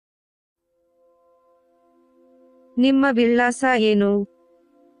ನಿಮ್ಮ ವಿಳಾಸ ಏನು?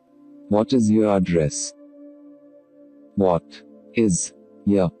 What is your address? What is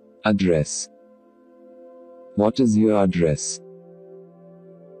your address? What is your address?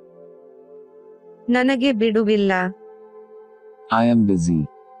 ನನಗೆ ಬಿಡುವಿಲ್ಲ. I am busy.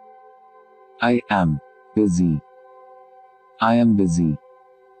 I am busy. I am busy.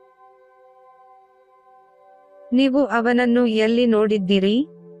 ನೀವು ಅವನನ್ನು ಎಲ್ಲಿ ನೋಡಿದ್ದೀರಿ?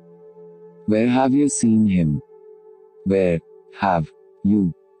 Where have you seen him? Where have you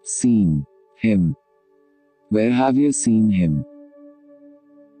seen him? Where have you seen him?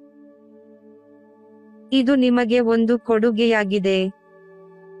 ಇದು ನಿಮಗೆ ಒಂದು ಕೊಡುಗೆಯಾಗಿದೆ.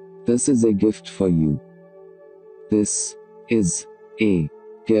 This is a gift for you. This is a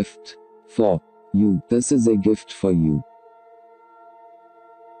gift for you. This is a gift for you.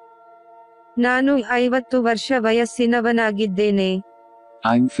 ನಾನು 50 ವರ್ಷ ವಯಸ್ಸಿನವನಾಗಿದ್ದೇನೆ.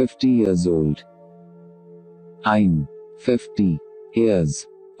 I'm 50 years old. I'm 50 years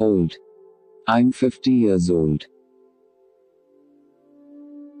old. I'm 50 years old.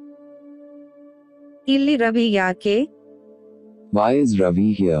 ಇಲ್ಲಿ ರವಿ ಯಾಕೆ? Why is Ravi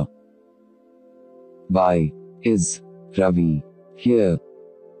here? Why is Ravi here?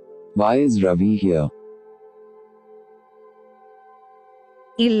 Why is Ravi here?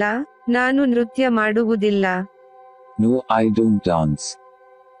 ಇಲ್ಲ, ನಾನು ನೃತ್ಯ ಮಾಡುವುದಿಲ್ಲ. No, I don't dance.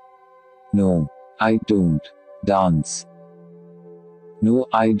 No, I don't dance. No,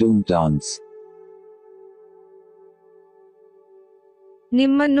 I don't dance.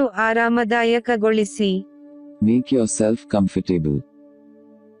 ನಿಮ್ಮನ್ನು ಆರಾಮದಾಯಕಗೊಳಿಸಿ. Make yourself comfortable.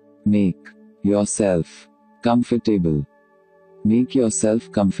 Make yourself comfortable. Make yourself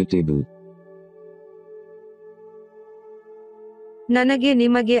comfortable. ನನಗೆ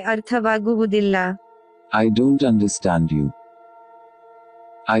ನಿಮಗೆ ಅರ್ಥವಾಗುವುದಿಲ್ಲ. I don't understand you.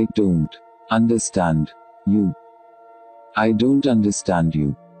 I don't understand you. I don't understand you.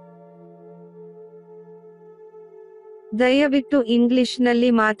 ದಯವಿಟ್ಟು ಇಂಗ್ಲಿಷ್ನಲ್ಲಿ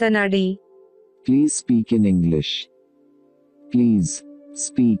ಮಾತನಾಡಿ. Please speak in English. Please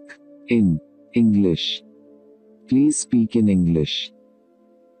speak in English. Please speak in English.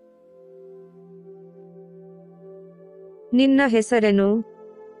 ನಿನ್ನ ಹೆಸರೇನು?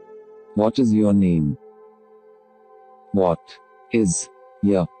 What is your name? What is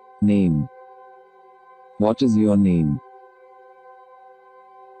your name? What is your name?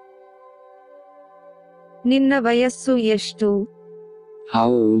 ನಿನ್ನ ವಯಸ್ಸು ಎಷ್ಟು? How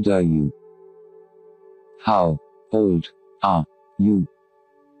old are you? How old are you?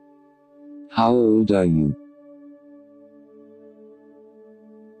 How old are you?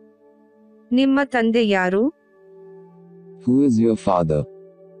 ನಿಮ್ಮ ತಂದೆ ಯಾರು? Who is your father?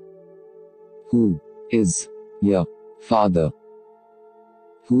 Who is your father?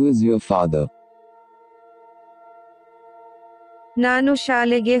 Who is your father? ನಾನು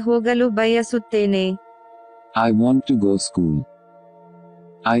ಶಾಲೆಗೆ ಹೋಗಲು ಬಯಸುತ್ತೇನೆ. I want to go school.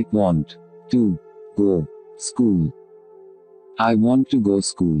 I want to go school. I want to go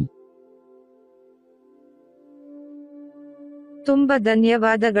school. ತುಂಬ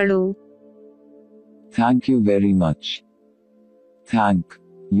ಧನ್ಯವಾದಗಳು. Thank you very much. Thank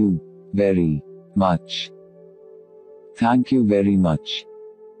you very much. Thank you very much.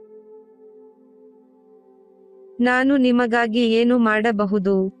 ನಾನು ನಿಮಗಾಗಿ ಏನು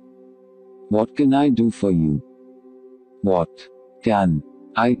ಮಾಡಬಹುದು? What can I do for you? What can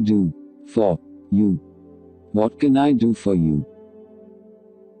I do for you? What can I do for you?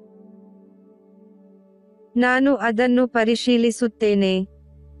 ನಾನು ಅದನ್ನು ಪರಿಶೀಲಿಸುತ್ತೇನೆ.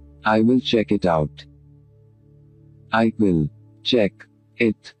 I will check it out. I will check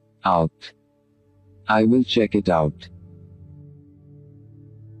it out. I will check it out.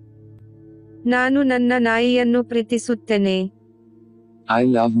 ನಾನು ನನ್ನ ನಾಯಿಯನ್ನು ಪ್ರೀತಿಸುತ್ತೇನೆ. I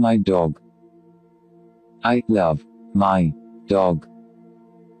love my dog. I love my dog.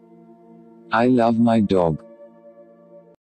 I love my dog.